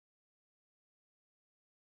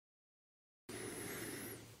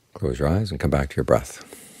Close your eyes and come back to your breath.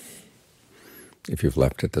 If you've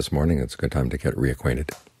left it this morning, it's a good time to get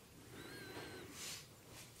reacquainted.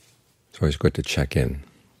 It's always good to check in.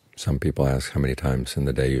 Some people ask how many times in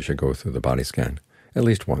the day you should go through the body scan. At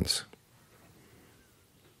least once.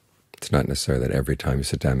 It's not necessary that every time you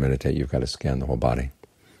sit down and meditate you've got to scan the whole body,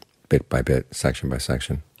 bit by bit, section by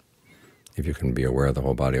section. If you can be aware of the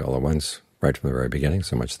whole body all at once, right from the very beginning,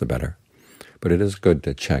 so much the better. But it is good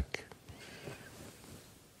to check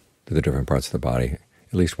the different parts of the body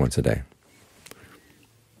at least once a day.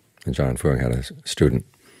 And John Fuang had a student,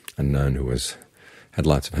 a nun, who had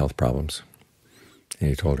lots of health problems. And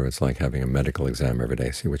he told her it's like having a medical exam every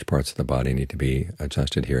day, see which parts of the body need to be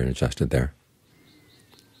adjusted here and adjusted there.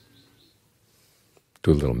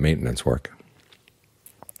 Do a little maintenance work.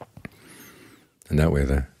 And that way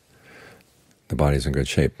the body's in good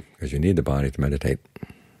shape, because you need the body to meditate.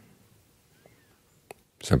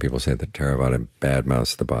 Some people say that Theravada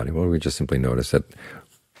badmouths the body. Well, we just simply notice that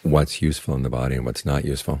what's useful in the body and what's not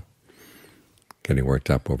useful. Getting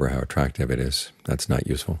worked up over how attractive it is, that's not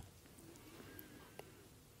useful.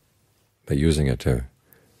 But using it to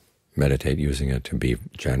meditate, using it to be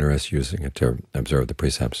generous, using it to observe the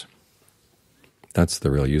precepts, that's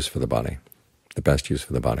the real use for the body, the best use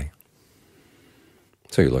for the body.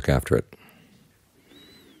 So you look after it.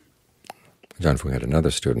 John Fuang had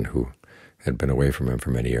another student who had been away from him for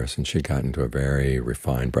many years, and she'd gotten into a very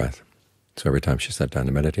refined breath. So every time she sat down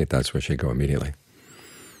to meditate, that's where she'd go immediately.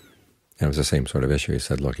 And it was the same sort of issue. He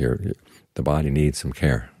said, look, the body needs some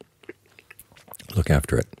care. Look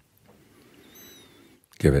after it.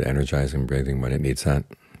 Give it energizing breathing when it needs that.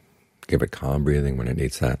 Give it calm breathing when it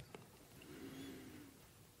needs that.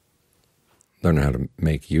 Learn how to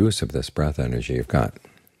make use of this breath energy you've got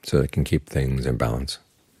so that it can keep things in balance.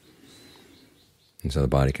 And so the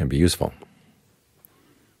body can be useful.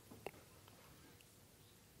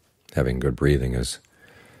 Having good breathing is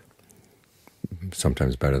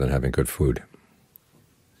sometimes better than having good food.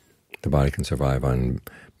 The body can survive on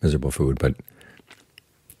miserable food, but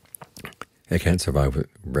it can't survive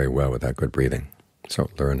very well without good breathing. So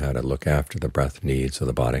learn how to look after the breath needs of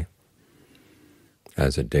the body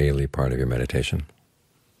as a daily part of your meditation.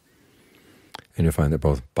 And you'll find that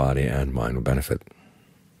both body and mind will benefit.